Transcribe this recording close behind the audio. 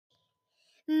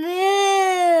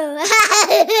Moo.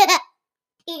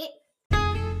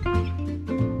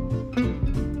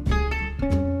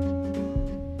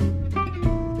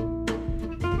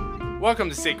 Welcome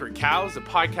to Sacred Cows, a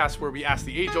podcast where we ask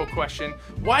the age-old question,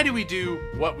 why do we do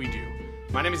what we do?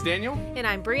 My name is Daniel. And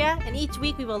I'm Bria, and each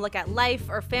week we will look at life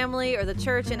or family or the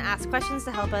church and ask questions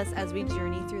to help us as we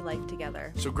journey through life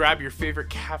together. So grab your favorite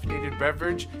caffeinated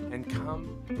beverage and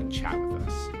come and chat with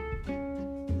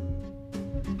us.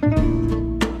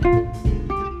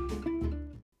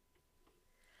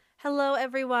 Hello,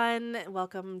 everyone.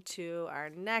 Welcome to our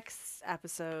next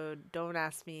episode. Don't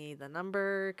ask me the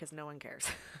number because no one cares.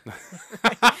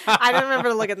 I don't remember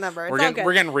to look at the number. We're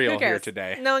getting real here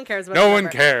today. No one cares about No the one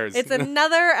number. cares. It's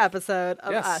another episode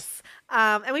of Yes. us.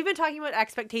 And we've been talking about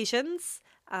expectations.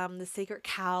 The sacred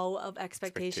cow of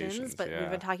expectations, but yeah.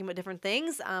 we've been talking about different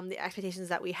things. The expectations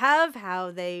that we have, how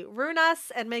they ruin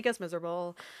us and make us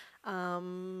miserable.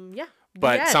 Yeah.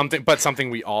 But something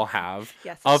we all have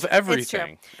Yes, of it's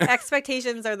everything. true.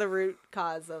 Expectations are the root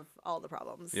cause of all the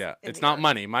problems. Yeah, in it's the not earth.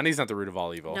 money. Money's not the root of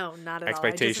all evil. No, not at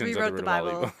Expectations all. I are just the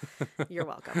rewrote root the of all Bible. You're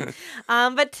welcome.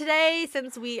 But today,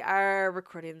 since we are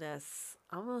recording this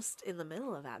almost in the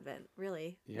middle of Advent,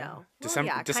 really, Yeah. no,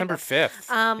 December kind December of. 5th.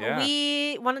 Yeah.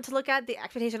 We wanted to look at the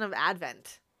expectation of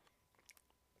Advent.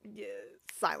 Yeah,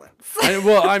 silence.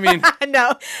 I mean,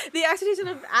 No, the expectation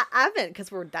of Advent,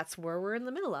 because that's where we're in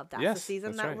the middle of. That's the Yes,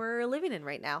 season that's that right. we're living in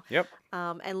right now. Yep.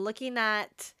 And looking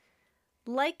at,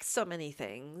 like so many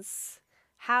things,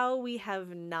 how we have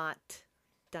not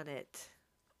done it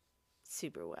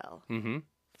super well. Mm-hmm.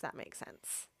 If that makes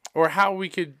sense. Or how we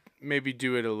could maybe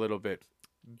do it a little bit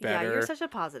better. Yeah, you're such a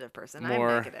positive person. More-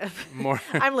 I'm negative. more.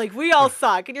 I'm like, we all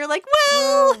suck, and you're like,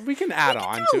 well, We can add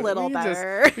on do to a it. little We can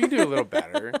better. we can do a little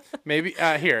better. Maybe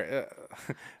here.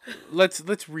 Let's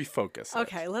refocus. it.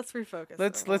 okay, let's refocus.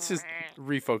 Let's just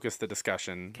refocus the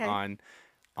discussion 'Kay.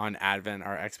 on Advent,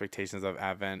 our expectations of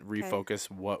Advent. Refocus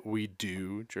what we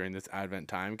do during this Advent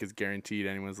time, because guaranteed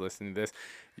anyone's listening to this,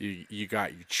 you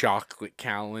got your chocolate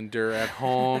calendar at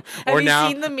home. Have or you now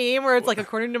seen the meme where it's like,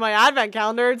 according to my Advent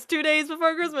calendar, it's 2 days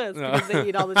before Christmas No. because they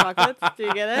eat all the chocolates? Do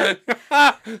you get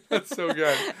it? That's so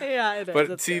good. Yeah, it is.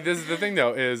 But It's see, good. this is the thing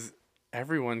though, is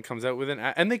everyone comes out with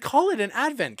and they call it an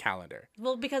Advent calendar.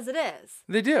 Well, because it is.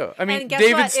 They do. I mean, And guess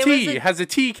David's what? It was Tea has a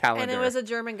tea calendar. And it was a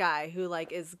German guy who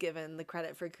is given the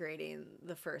credit for creating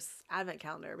the first Advent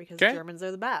calendar because 'Kay. Germans are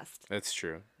the best. That's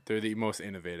true. They're the most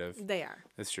innovative. They are.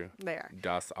 That's true. They are.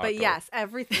 Das But Auto. yes,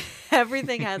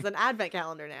 everything has an Advent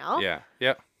calendar now. Yeah.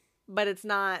 Yep. But it's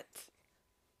not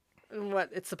what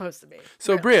it's supposed to be.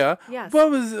 So really. Bria, Yes.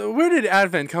 where did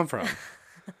Advent come from?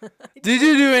 Did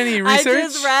you do any research? I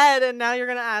just read, and now you're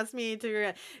gonna ask me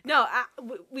to. No,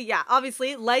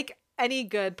 obviously, like any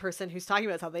good person who's talking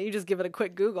about something, you just give it a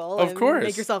quick Google. Of and course.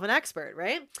 make yourself an expert,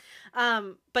 right?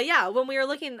 But yeah, when we were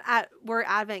looking at where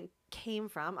Advent came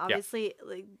from, obviously,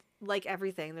 like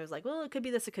everything, there's well, it could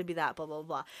be this, it could be that, blah blah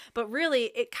blah. But really,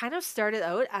 it kind of started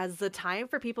out as the time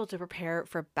for people to prepare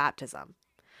for baptism.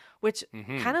 Which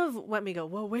kind of let me go,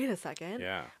 whoa, wait a second.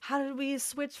 Yeah. How did we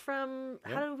switch from,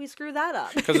 how did we screw that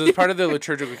up? Because it was part of the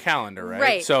liturgical calendar, right?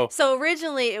 Right. So So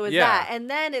originally it was Yeah. that. And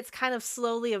then it's kind of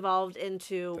slowly evolved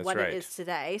into That's what right. it is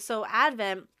today. So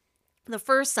Advent, the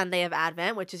first Sunday of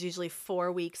Advent, which is usually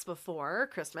 4 weeks before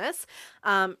Christmas,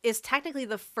 is technically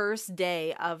the first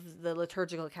day of the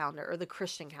liturgical calendar or the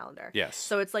Christian calendar. yes.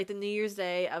 So it's like the New Year's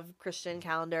Day of Christian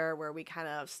calendar where we kind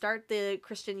of start the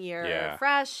Christian year Yeah.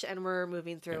 fresh and we're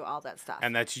moving through all that stuff.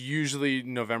 and that's usually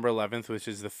November 11th, which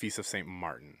is the Feast of St.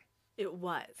 Martin. it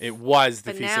was. It was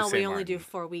the But Feast now of St. we Martin. only do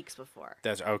 4 weeks before.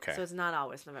 That's okay. So it's not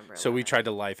always November 11th. So we tried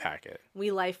to life hack it.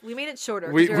 We made it shorter.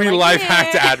 'cause We we were life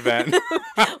hacked "Eh." Advent.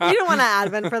 We don't want to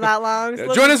Advent for that long.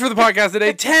 So Join us for the podcast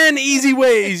today. 10 easy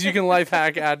ways you can life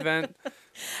hack Advent.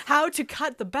 how to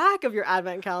cut the back of your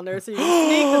Advent calendar so you can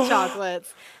sneak the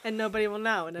chocolates and nobody will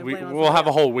know. And everybody wants We'll to have a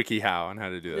know. whole wiki how on how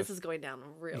to do This this. is going down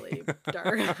really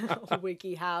dark.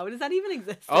 WikiHow. Does that even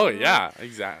exist? Oh anymore? yeah,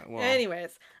 exactly. Well,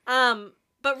 Anyways,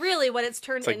 but really, what it's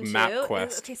turned It's like into MapQuest.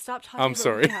 is, okay, stop talking. I'm about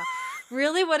sorry. WikiHow.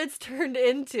 Really, what it's turned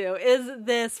into is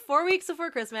this 4 weeks before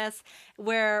Christmas,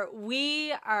 where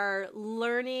we are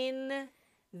learning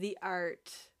the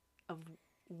art of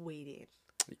waiting,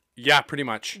 yeah, pretty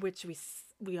much. which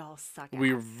we all suck at.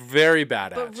 We're very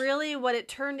bad But at. really, what it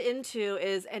turned into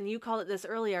is, and you called it this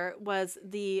earlier, was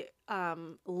the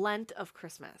Lent of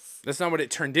Christmas. That's not what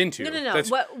it turned into. No. That's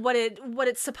What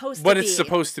it's supposed what to be. it's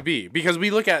supposed to be. Because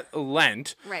we look at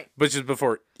Lent, Right. which is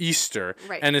before Easter,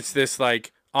 Right. and it's this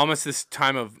almost this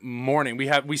time of mourning.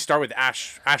 We start with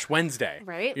Ash Wednesday,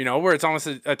 Right. You know, where it's almost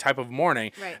a type of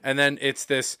mourning, Right. And then it's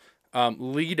this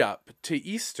lead up to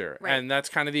Easter. Right. And that's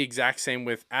kind of the exact same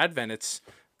with Advent. It's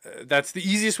that's the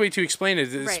easiest way to explain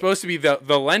it. It's Right. supposed to be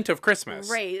the Lent of Christmas,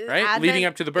 Right. right? Advent Leading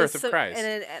up to the birth is of Christ.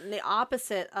 And the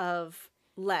opposite of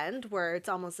Lent, where it's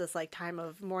almost this like time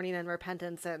of mourning and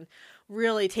repentance and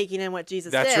really taking in what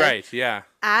Jesus That's did. right. Yeah.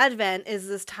 Advent is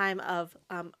this time of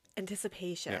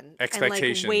anticipation and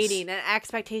Expectations. like waiting and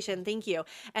expectation. Thank you.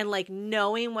 And like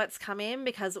knowing what's coming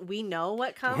because we know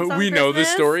what comes. On We know the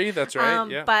Christmas. story. That's right.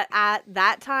 Yeah. But at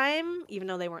that time, even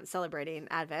though they weren't celebrating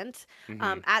Advent,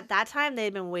 Mm-hmm. at that time they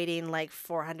had been waiting like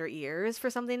 400 years for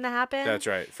something to happen. That's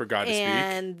right. For God to speak.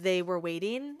 And they were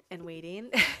waiting and waiting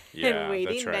Yeah, and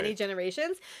waiting that's many right.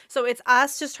 generations. So it's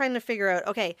us just trying to figure out,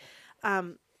 okay,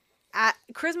 at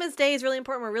Christmas Day is really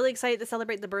important. We're really excited to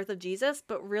celebrate the birth of Jesus,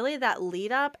 but really that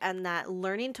lead up and that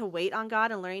learning to wait on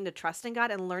God and learning to trust in God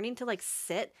and learning to like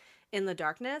sit in the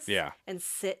darkness Yeah. and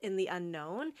sit in the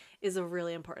unknown is a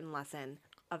really important lesson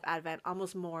of Advent,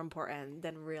 almost more important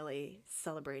than really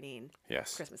celebrating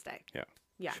Yes. Christmas Day. Yeah.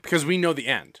 Yeah. Because we know the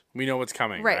end. We know what's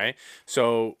coming, Right. right?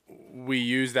 So we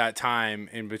use that time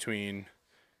in between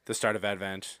the start of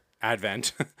Advent,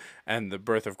 and the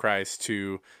birth of Christ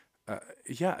to,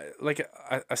 like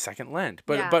a second Lent,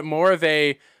 but Yeah.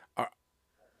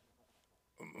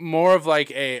 more of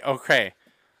like okay,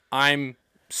 I'm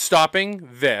stopping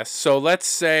this. So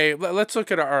let's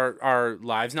look at our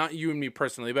lives, not you and me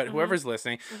personally, but whoever's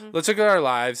listening. Let's look at our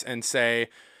lives and say,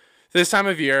 this time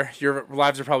of year, your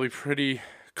lives are probably pretty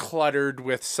cluttered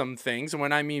with some things. And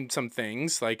when I mean some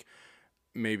things, like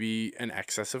maybe an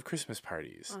excess of Christmas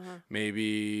parties,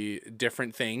 maybe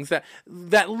different things that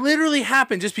literally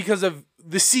happen just because of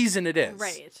the season it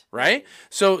is. Right?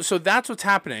 So that's what's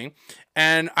happening.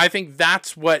 And I think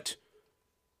that's what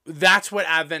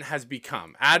Advent has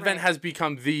become. Advent Right. has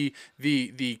become the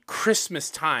Christmas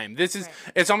time. This is, Right.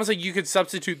 it's almost like you could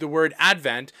substitute the word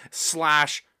Advent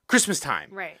 / Christmas time.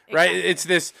 Right. Right. Exactly. It's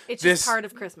this. It's this just part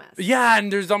of Christmas. Yeah,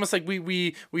 and there's almost like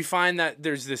we find that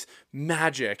there's this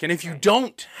magic, and if you Right.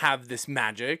 don't have this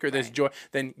magic or this Right. joy,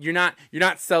 then you're not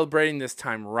celebrating this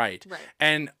time right. Right.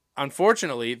 And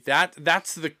unfortunately,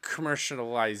 that's the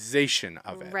commercialization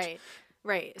of it. Right.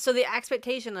 Right. So the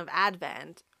expectation of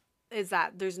Advent is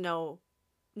that there's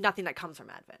nothing that comes from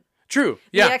Advent. True.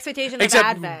 Yeah. The expectation Except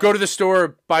of Advent. go to the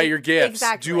store, buy your gifts,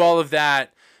 exactly. do all of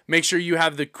that. Make sure you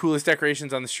have the coolest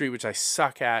decorations on the street, which I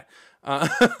suck at.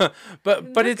 But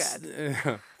They're it's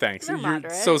thanks. They're You're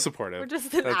moderate. so supportive. We're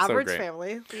just an That's so average great.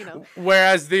 family, you know.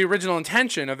 Whereas the original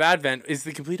intention of Advent is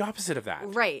the complete opposite of that.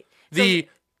 Right. The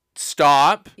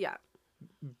stop, Yeah.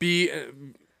 be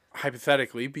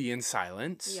hypothetically be in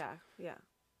silence. Yeah. Yeah.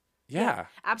 Yeah.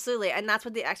 Absolutely. And that's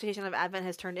what the expectation of Advent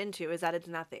has turned into, is that it's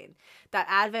nothing. That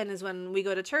Advent is when we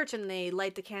go to church and they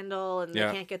light the candle and Yeah.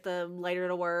 they can't get the lighter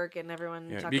to work and everyone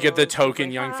Yeah. chuckles. You get the It's token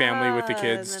like, young family with the and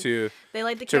kids then to they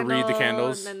light the to candle, read the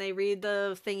candles. and then they read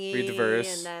the thingy, Read the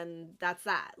verse. and then that's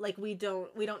that. Like we don't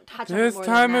touch on this it more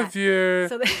time than of that. year.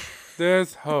 So they,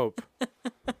 There's hope.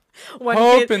 one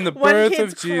Hope kid, in the one birth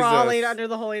kid's of Jesus. crawling under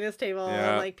the holiness table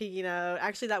Yeah. and like peeking out.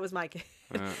 Actually, that was my kid.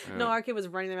 No, our kid was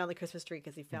running around the Christmas tree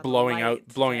because he found Blowing the out-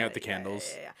 lights. blowing Yeah, out the yeah,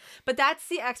 candles. Yeah. But that's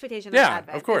the expectation Yeah, of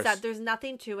Advent. of course. Is that there's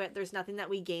nothing to it. There's nothing that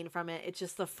we gain from it. It's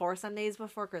just the 4 Sundays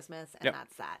before Christmas, and Yep.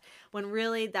 that's that. When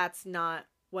really that's not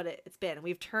what it's been.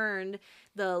 We've turned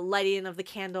the lighting of the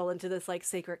candle into this like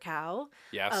sacred cow.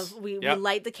 Yes. We Yep.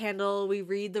 light the candle, we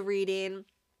read the reading,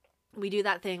 we do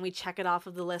that thing, we check it off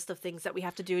of the list of things that we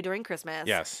have to do during Christmas.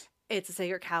 Yes. It's a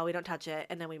sacred cow, we don't touch it,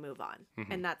 and then we move on.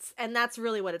 Mm-hmm. And that's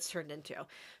really what it's turned into.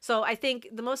 So I think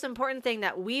the most important thing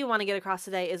that we want to get across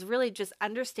today is really just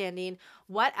understanding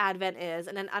what Advent is,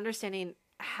 and then understanding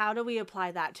how do we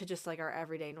apply that to just like our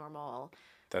everyday normal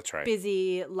That's right.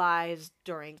 busy lives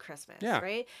during Christmas, Yeah.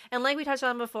 right? And like we touched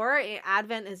on before,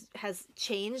 Advent has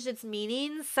changed its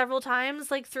meanings several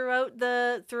times, like throughout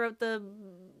the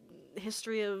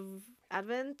history of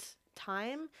Advent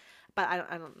time. But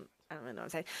I don't really know what I'm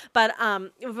saying. But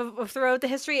throughout the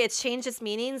history, it's changed its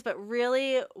meanings. But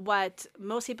really, what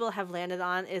most people have landed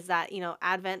on is that, you know,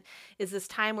 Advent is this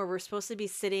time where we're supposed to be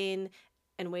sitting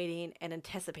and waiting and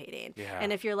anticipating. Yeah.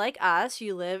 And if you're like us,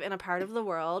 you live in a part of the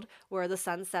world where the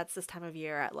sun sets this time of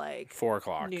year at like 4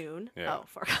 o'clock. noon. Yeah. Oh,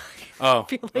 4 o'clock. Oh, I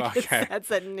feel like okay. it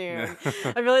sets at noon. I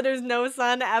feel like there's no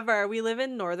sun ever. We live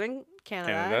in northern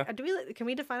Canada. Can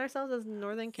we define ourselves as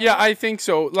northern Canada? Yeah, I think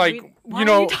so. Like, why you are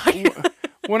know, you talking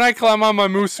when I climb on my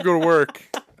moose to go to work,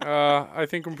 I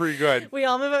think I'm pretty good. We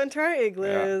all move out into our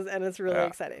igloos, and it's really Yeah.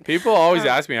 exciting. People always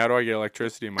ask me, how do I get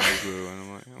electricity in my igloo? And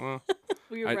I'm like, well,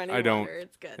 We I running don't. water.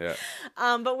 It's good.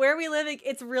 Yeah. But where we live,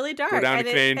 it's really dark. Go down to and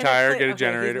Canadian and Tire, like, get a he's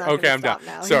generator. not Okay, gonna I'm done. stop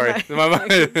now. Sorry, He's my not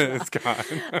mind gonna is stop.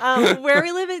 gone. Where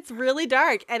we live, it's really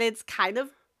dark, and it's kind of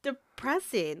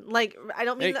depressing. Like, I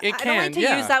don't mean It I don't like to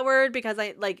can, use that word because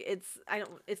it's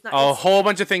not. A It's, whole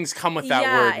bunch of things come with that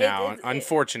Yeah, word now,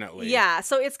 unfortunately. yeah,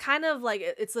 so it's kind of like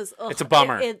it's this. It's a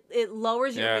bummer. It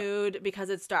lowers your Yeah. mood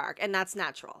because it's dark, and that's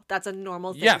natural. That's a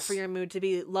normal thing Yes. for your mood to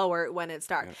be lower when it's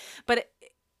dark. Yeah. But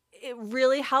it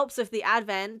really helps with the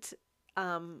Advent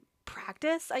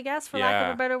practice, I guess, for lack of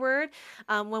Yeah. a better word.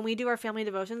 When we do our family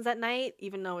devotions at night,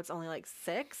 even though it's only like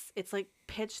 6, it's like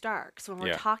pitch dark. So when we're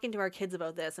Yeah. talking to our kids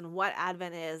about this and what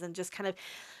Advent is, and just kind of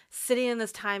sitting in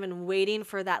this time and waiting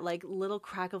for that like little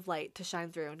crack of light to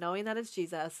shine through, knowing that it's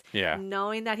Jesus, Yeah.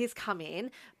 knowing that he's coming,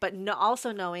 but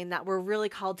also knowing that we're really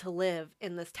called to live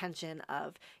in this tension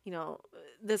of,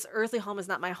 this earthly home is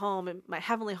not my home, and my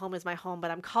heavenly home is my home, but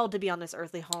I'm called to be on this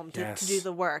earthly home to do Yes.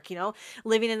 the work,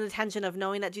 living in the tension of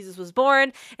knowing that Jesus was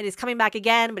born and he's coming back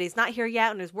again, but he's not here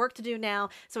yet and there's work to do now.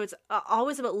 So it's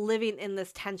always about living in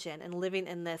this tension and living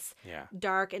in this Yeah.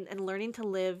 dark and learning to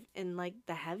live in like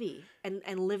the heavy and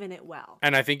live in it well.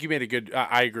 And I think you made a good.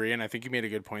 I agree, and I think you made a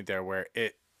good point there, where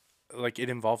it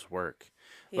involves work.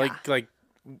 Yeah. Like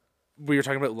we were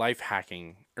talking about life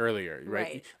hacking earlier, right?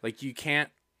 Right. Like you can't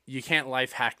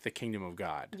life hack the kingdom of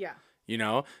God.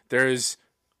 Yeah. There's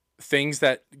things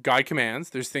that God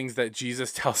commands. There's things that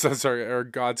Jesus tells us are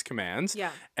God's commands.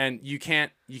 Yeah. And you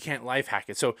can't life hack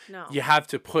it. So No. you have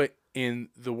to put in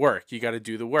the work. You got to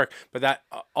do the work. But that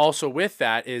also with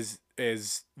that is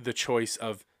the choice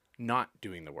of not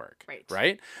doing the work.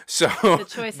 Right. So The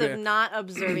choice of not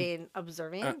observing.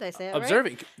 Did I say it right?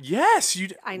 observing. Yes, you.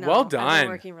 I know. Well I've been done.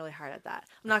 working really hard at that.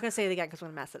 I'm not going to say it again because I'm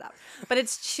going to mess it up. But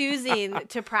it's choosing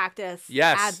to practice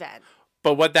Yes. Advent.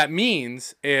 But what that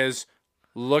means is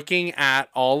looking at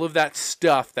all of that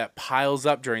stuff that piles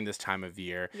up during this time of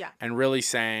year Yeah. and really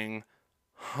saying,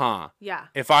 Yeah.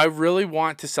 if I really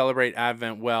want to celebrate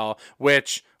Advent well,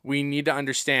 which we need to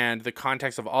understand the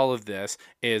context of all of this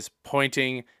is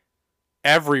pointing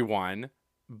everyone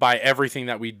by everything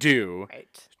that we do Right.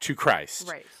 to Christ.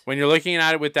 Right. When you're looking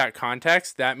at it with that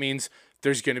context, that means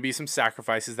there's going to be some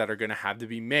sacrifices that are going to have to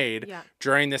be made Yeah.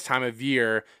 during this time of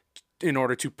year in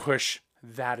order to push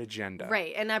that agenda.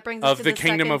 Right. And that brings us Of to the the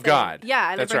kingdom second of thing. God.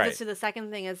 Yeah. And That's it brings right. us to the second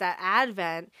thing is that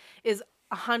Advent is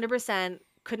 100%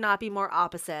 could not be more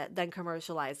opposite than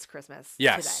commercialized Christmas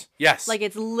Yes. today. Yes. Like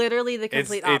it's literally the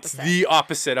complete it's opposite. the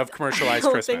opposite of commercialized I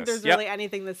don't Christmas. think there's Yep. really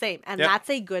anything the same. And Yep. that's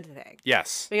a good thing.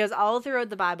 Yes. Because all throughout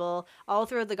the Bible, all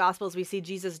throughout the Gospels, we see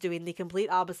Jesus doing the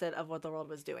complete opposite of what the world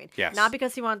was doing. Yes. Not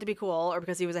because he wanted to be cool or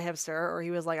because he was a hipster or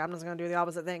he was like, I'm just going to do the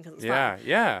opposite thing because it's Yeah. fun.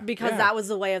 Yeah. Because yeah. that was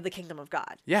the way of the kingdom of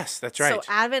God. Yes, that's right.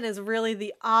 So Advent is really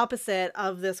the opposite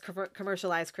of this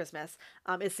commercialized Christmas.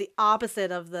 It's the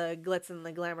opposite of the glitz and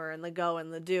the glamour and the go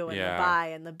and the do and Yeah. the buy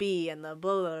and the be and the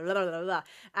blah, blah, blah, blah, blah.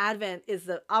 Advent is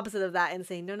the opposite of that and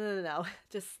saying, no.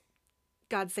 Just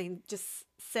God's saying, just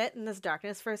sit in this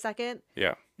darkness for a second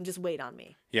yeah. and just wait on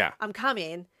me. Yeah. I'm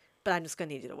coming, but I'm just going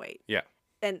to need you to wait. Yeah.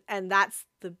 And that's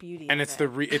the beauty And of it's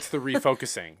it. it's the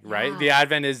refocusing, right? Yeah. The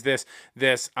Advent is this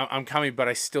I'm coming, but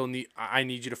I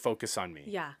need you to focus on me.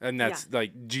 Yeah. And that's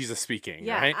like Jesus speaking,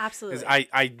 Yeah, right? absolutely.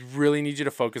 I really need you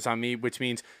to focus on me, which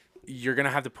means you're going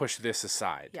to have to push this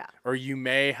aside. Yeah. Or you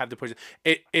may have to push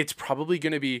it. It's probably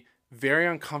going to be very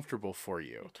uncomfortable for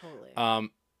you. Totally.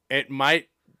 It might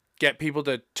get people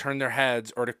to turn their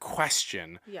heads or to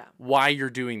question Yeah. why you're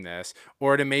doing this,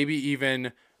 or to maybe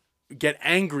even get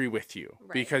angry with you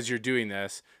Right. because you're doing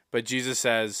this. But Jesus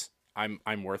says, I'm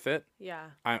worth it.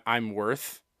 Yeah. I'm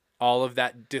worth all of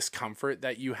that discomfort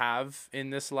that you have in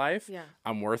this life. Yeah.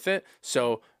 I'm worth it.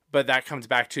 So, but that comes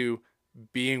back to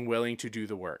being willing to do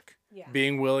the work. Yeah.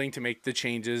 Being willing to make the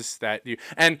changes that you,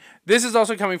 and this is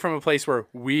also coming from a place where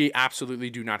we absolutely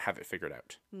do not have it figured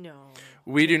out. No.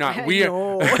 We do not. We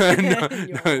No. no, No.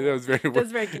 that was very.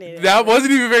 That's very Canadian. That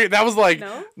wasn't even very. That was like.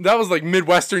 No? That was like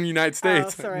Midwestern United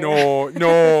States. sorry. No.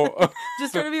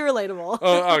 Just trying to be relatable.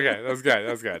 Oh, okay, that's good.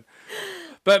 That's good.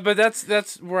 But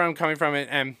that's where I'm coming from,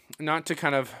 and not to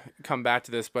kind of come back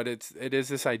to this, but it is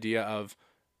this idea of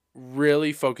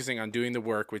really focusing on doing the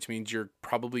work, which means you're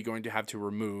probably going to have to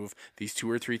remove these 2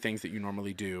 or 3 things that you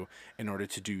normally do in order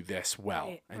to do this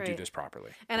well and do right. this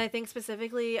properly. And I think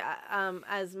specifically,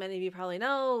 as many of you probably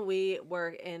know, we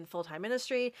work in full-time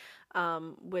ministry,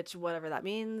 which whatever that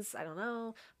means, I don't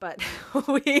know. But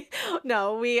we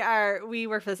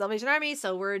work for the Salvation Army,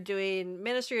 so we're doing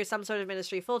ministry or some sort of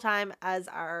ministry full-time as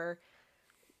our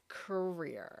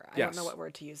career. I don't know Yes. what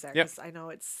word to use there Yep. because I know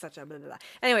it's such a blah, blah, blah.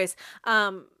 Anyways,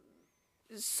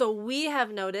 so we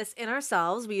have noticed in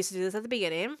ourselves, we used to do this at the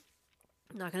beginning.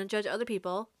 I'm not going to judge other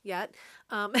people yet.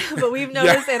 But we've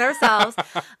noticed in ourselves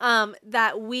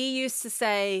that we used to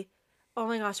say, oh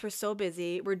my gosh, we're so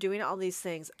busy. We're doing all these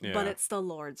things, but it's the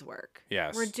Lord's work.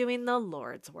 Yes. We're doing the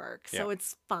Lord's work. So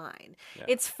it's fine. Yeah.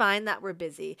 It's fine that we're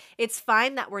busy. It's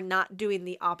fine that we're not doing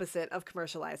the opposite of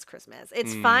commercialized Christmas.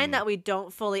 It's fine that we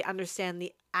don't fully understand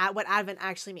what Advent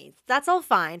actually means. That's all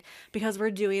fine because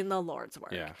we're doing the Lord's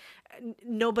work. Yeah.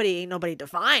 Nobody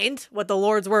defined what the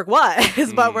Lord's work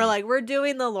was, but we're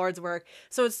doing the Lord's work,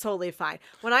 so it's totally fine.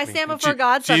 When I stand before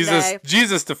God someday,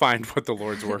 Jesus defined what the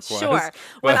Lord's work was. Sure.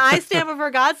 When I stand before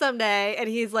God someday, and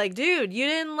He's like, "Dude, you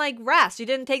didn't rest. You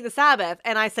didn't take the Sabbath,"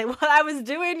 and I say, "Well, I was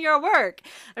doing your work."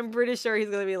 I'm pretty sure He's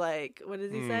gonna be like, "What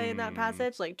does He say in that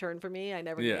passage? Like, turn from me. I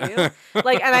never knew you."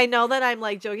 And I know that I'm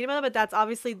joking about it, but that's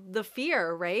obviously the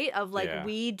fear, right? Of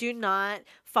we do not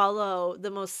follow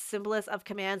the most simplest of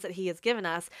commands that He has given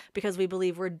us because we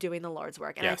believe we're doing the Lord's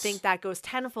work. And I think that goes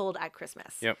tenfold at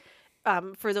Christmas. Yep.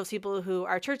 For those people who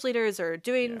are church leaders or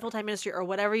doing full-time ministry or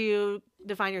whatever you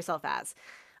define yourself as,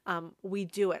 we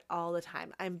do it all the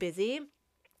time. I'm busy.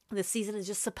 The season is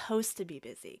just supposed to be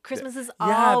busy. Christmas is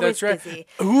always busy.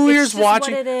 Who here's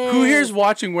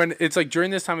watching when it's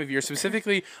during this time of year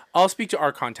specifically? I'll speak to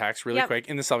our contacts really quick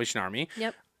in the Salvation Army.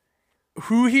 Yep.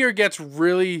 Who here gets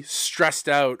really stressed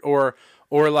out or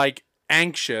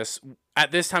anxious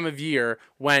at this time of year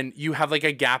when you have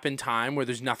a gap in time where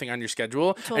there's nothing on your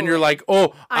schedule and you're like,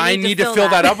 oh, I need to fill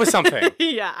that up with something.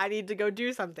 Yeah, I need to go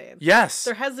do something. Yes.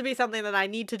 There has to be something that I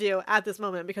need to do at this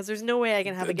moment because there's no way I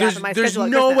can have a gap in my schedule.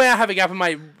 There's no way I have a gap in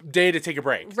my day to take a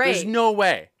break. Right. There's no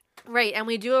way. Right, and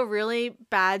we do a really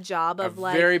bad job of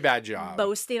very bad job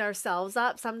boasting ourselves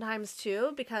up sometimes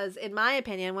too, because in my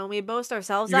opinion, when we boast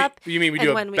ourselves up, you mean we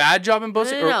do a bad job in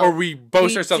boasting, or we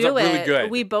boast ourselves up really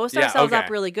good? We boast ourselves up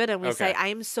really good, and we say, "I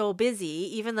am so busy,"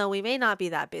 even though we may not be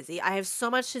that busy. I have so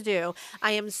much to do.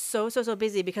 I am so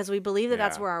busy because we believe that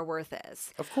that's where our worth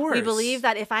is. Of course, we believe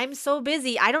that if I'm so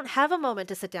busy, I don't have a moment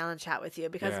to sit down and chat with you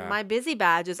because my busy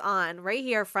badge is on right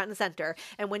here, front and center.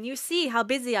 And when you see how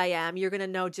busy I am, you're gonna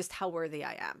know just how worthy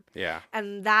I am. Yeah.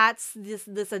 And that's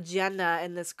this agenda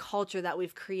and this culture that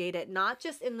we've created, not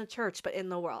just in the church, but in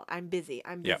the world. I'm busy.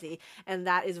 And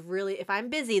that is really, if I'm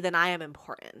busy, then I am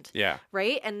important. Yeah.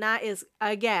 Right? And that is,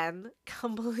 again,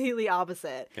 completely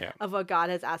opposite of what God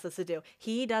has asked us to do.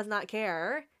 He does not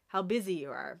care how busy you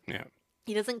are. Yeah.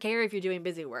 He doesn't care if you're doing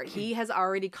busy work. He has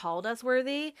already called us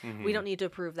worthy. We don't need to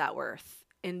prove that worth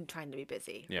in trying to be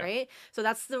busy, right? So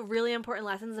that's the really important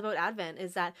lessons about Advent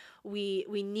is that we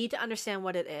need to understand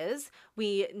what it is.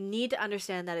 We need to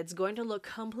understand that it's going to look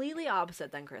completely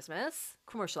opposite than Christmas,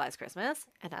 commercialized Christmas,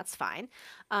 and that's fine.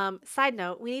 Side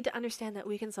note, we need to understand that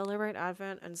we can celebrate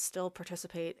Advent and still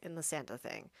participate in the Santa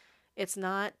thing. It's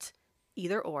not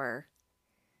either or.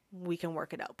 We can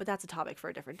work it out, but that's a topic for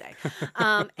a different day.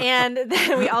 And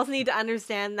then we also need to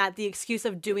understand that the excuse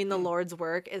of doing the Lord's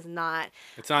work is not...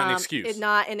 It's not an excuse. It's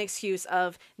not an excuse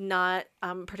of not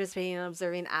participating in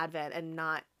observing Advent and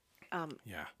not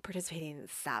participating in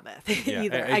Sabbath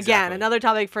either. Exactly. Again, another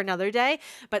topic for another day,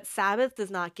 but Sabbath does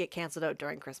not get canceled out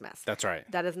during Christmas. That's right.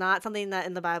 That is not something that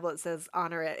in the Bible it says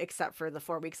honor it except for the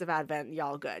 4 weeks of Advent.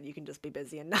 Y'all good. You can just be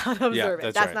busy and not observe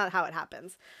it. That's not how it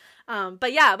happens.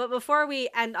 But before we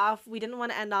end off, we didn't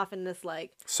want to end off in this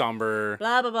somber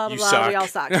blah blah blah blah. Suck. We all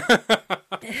suck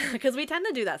because we tend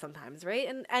to do that sometimes, right?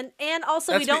 And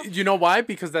also we don't. You know why?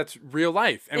 Because that's real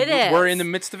life, and we're in the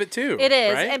midst of it too. It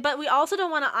is, right? But we also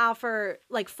don't want to offer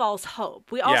false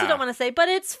hope. We also don't want to say, but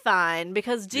it's fine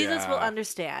because Jesus will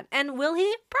understand, and will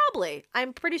He? Probably.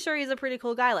 I'm pretty sure He's a pretty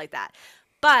cool guy like that.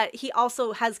 But He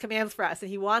also has commands for us, and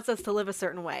He wants us to live a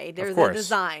certain way. There's a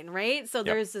design, right? So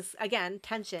there's this, again,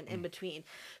 tension in between.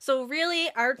 So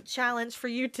really, our challenge for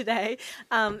you today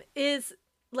is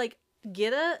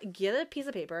get a piece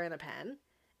of paper and a pen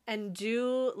and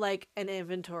do an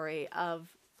inventory of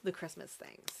the Christmas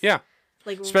things. Yeah.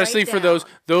 Especially for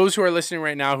those who are listening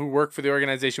right now who work for the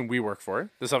organization we work for,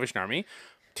 the Salvation Army.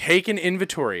 Take an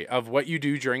inventory of what you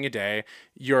do during a day,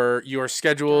 your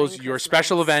schedules, your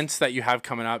special events that you have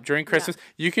coming up during Christmas.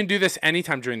 Yeah. You can do this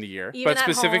anytime during the year, even but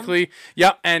specifically,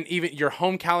 and even your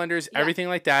home calendars, everything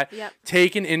like that. Yep.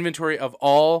 Take an inventory of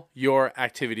all your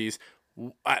activities.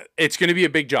 It's going to be a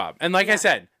big job. And like I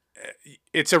said,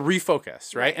 it's a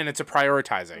refocus, right? And it's a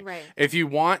prioritizing. Right. If you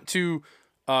want to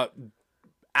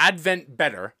Advent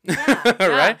better,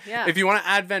 right? Yeah. If you want to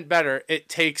Advent better, it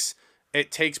takes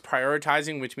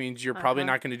prioritizing, which means you're probably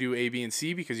not going to do A, B, and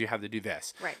C because you have to do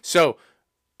this. Right. So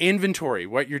inventory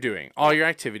what you're doing, all your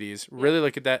activities, really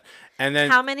look at that. And then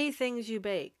how many things you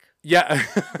bake Yeah.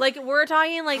 Like we're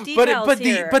talking like details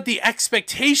but the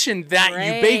expectation that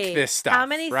you bake this stuff. How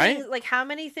many right? things? Like how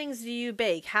many things do you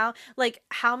bake? How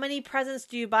many presents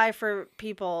do you buy for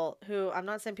people who? I'm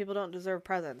not saying people don't deserve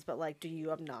presents, but like, do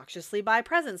you obnoxiously buy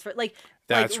presents for like?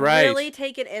 That's like, right. Really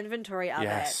take an inventory of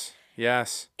it.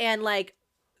 Yes. And like,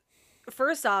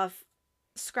 first off,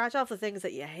 scratch off the things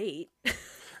that you hate.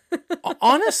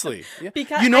 Honestly,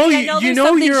 because you know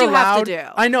you're have allowed. to do.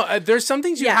 I know there's some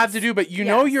things you have to do, but you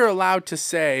know you're allowed to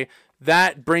say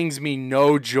that brings me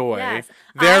no joy. Yes.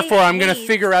 Therefore, I'm going to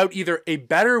figure out either a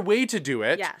better way to do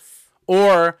it,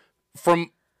 or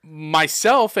from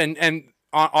myself and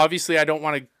obviously I don't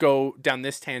want to go down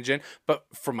this tangent, but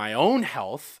for my own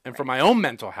health and for my own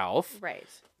mental health,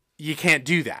 you can't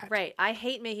do that. Right. I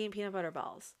hate making peanut butter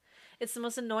balls. It's the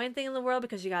most annoying thing in the world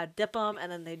because you gotta dip them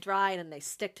and then they dry and then they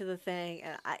stick to the thing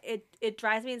and it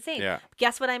drives me insane. Yeah.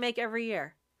 Guess what I make every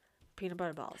year? Peanut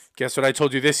butter balls. Guess what I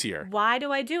told you this year? Why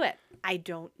do I do it? I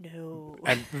don't know.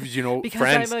 And you know, because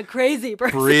friends, I'm a crazy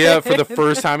person. Bria, for the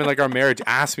first time in like our marriage,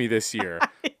 asked me this year,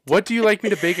 "What do you like me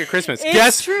to bake at Christmas?"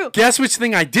 It's true. Guess which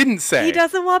thing I didn't say. He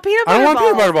doesn't want peanut butter balls. I don't want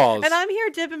peanut butter balls. And I'm here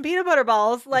dipping peanut butter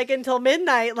balls like until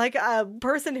midnight, like a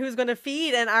person who's going to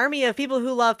feed an army of people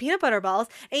who love peanut butter balls.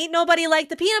 Ain't nobody like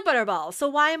the peanut butter balls. So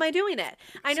why am I doing it?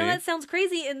 I know that sounds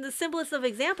crazy in the simplest of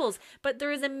examples, but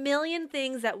there is a million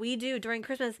things that we do during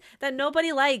Christmas that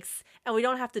nobody likes and we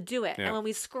don't have to do it. Yeah. And when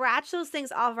we scratch those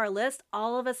things off our list,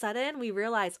 all of a sudden we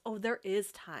realize, oh, there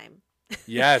is time.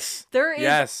 Yes. There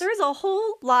is a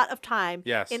whole lot of time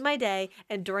in my day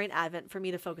and during Advent for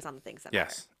me to focus on the things that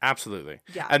matter. Absolutely.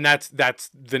 Yeah. And that's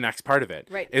the next part of it.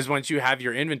 Right. Is once you have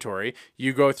your inventory,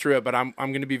 you go through it, but I'm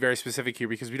going to be very specific here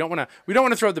because we don't want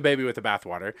to throw out the baby with the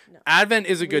bathwater. No. Advent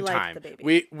is a good time.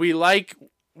 We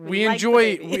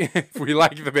enjoy we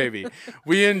like the baby.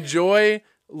 We enjoy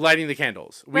lighting the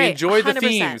candles. We enjoy 100%. The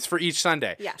themes for each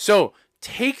Sunday. Yeah. So,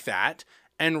 take that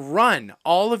and run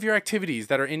all of your activities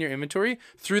that are in your inventory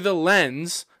through the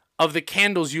lens of the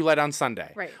candles you light on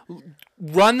Sunday. Right.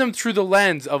 Run them through the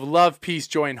lens of love, peace,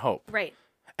 joy, and hope. Right.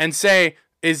 And say,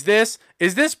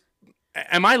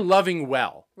 am I loving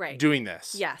well doing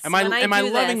this? Yes. Am I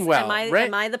loving well?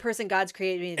 Am I the person God's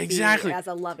created me to be as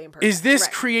a loving person? Is this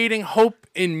creating hope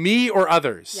in me or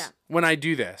others when I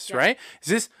do this, right? Is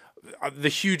this... the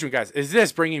huge one, guys, is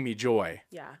this bringing me joy?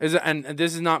 Yeah. And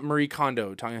this is not Marie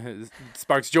Kondo talking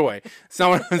sparks joy. It's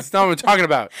not what I'm talking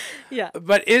about. Yeah.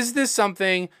 But is this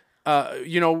something,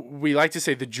 we like to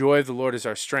say the joy of the Lord is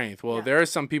our strength. Well, there are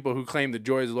some people who claim the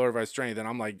joy is the Lord of our strength. And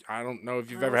I'm like, I don't know if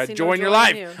you've ever had joy in your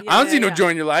life. I don't see no joy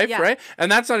in your life, right?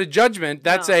 And that's not a judgment.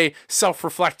 That's a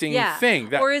self-reflecting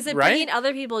thing. Or is it bringing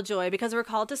other people joy? Because we're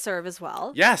called to serve as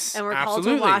well. Yes, and we're called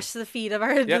to wash the feet of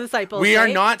our disciples. We are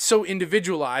not so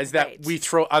individualized that we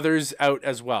throw others out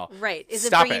as well. Right. Is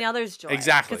it bringing others joy?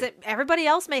 Exactly. Because everybody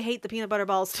else may hate the peanut butter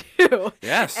balls too.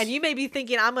 Yes. And you may be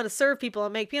thinking, I'm going to serve people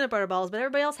and make peanut butter balls, but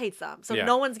everybody else hates them. So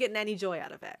no one's getting any joy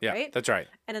out of it, right? That's right.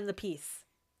 And then the peace.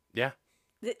 Yeah.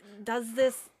 Does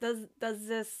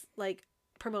this like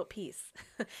promote peace?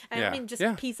 I don't mean just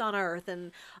peace on earth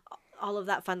and all of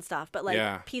that fun stuff, but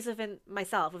like peace within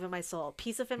myself, within my soul,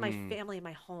 peace within my family and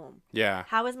my home. Yeah.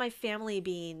 How is my family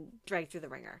being dragged through the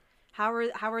ringer? How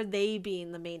are they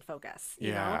being the main focus?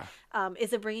 You know?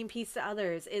 Is it bringing peace to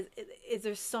others? Is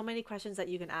there so many questions that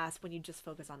you can ask when you just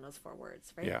focus on those 4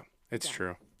 words, right? Yeah, it's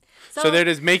true. So there it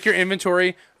is. Make your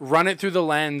inventory, run it through the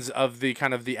lens of the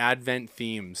kind of the Advent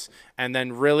themes, and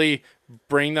then really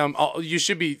bring them. You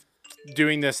should be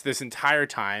doing this entire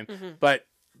time, but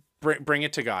bring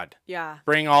it to God. Yeah.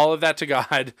 Bring all of that to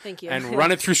God. Thank you. And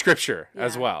run it through Scripture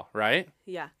as well, right?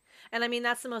 Yeah. And I mean,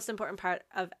 that's the most important part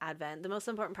of Advent. The most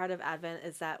important part of Advent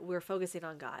is that we're focusing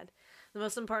on God. The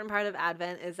most important part of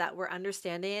Advent is that we're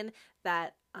understanding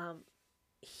that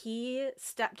He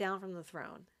stepped down from the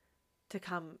throne to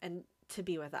come and to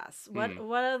be with us.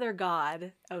 What other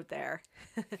God out there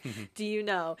do you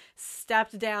know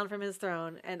stepped down from his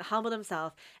throne and humbled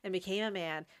himself and became a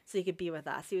man so he could be with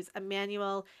us? He was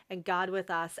Emmanuel and God with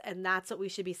us, and that's what we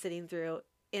should be sitting through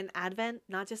in Advent,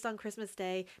 not just on Christmas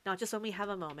Day, not just when we have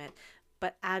a moment,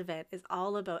 but Advent is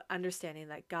all about understanding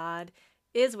that God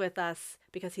is with us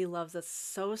because he loves us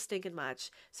so stinking much.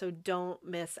 So don't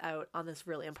miss out on this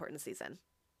really important season.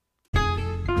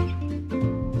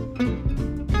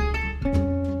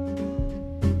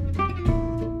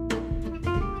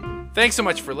 Thanks so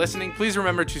much for listening. Please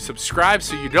remember to subscribe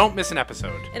so you don't miss an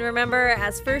episode. And remember,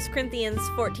 as 1 Corinthians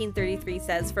 14:33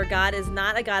 says, "For God is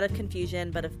not a God of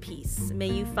confusion, but of peace. May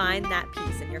you find that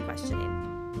peace in your questioning."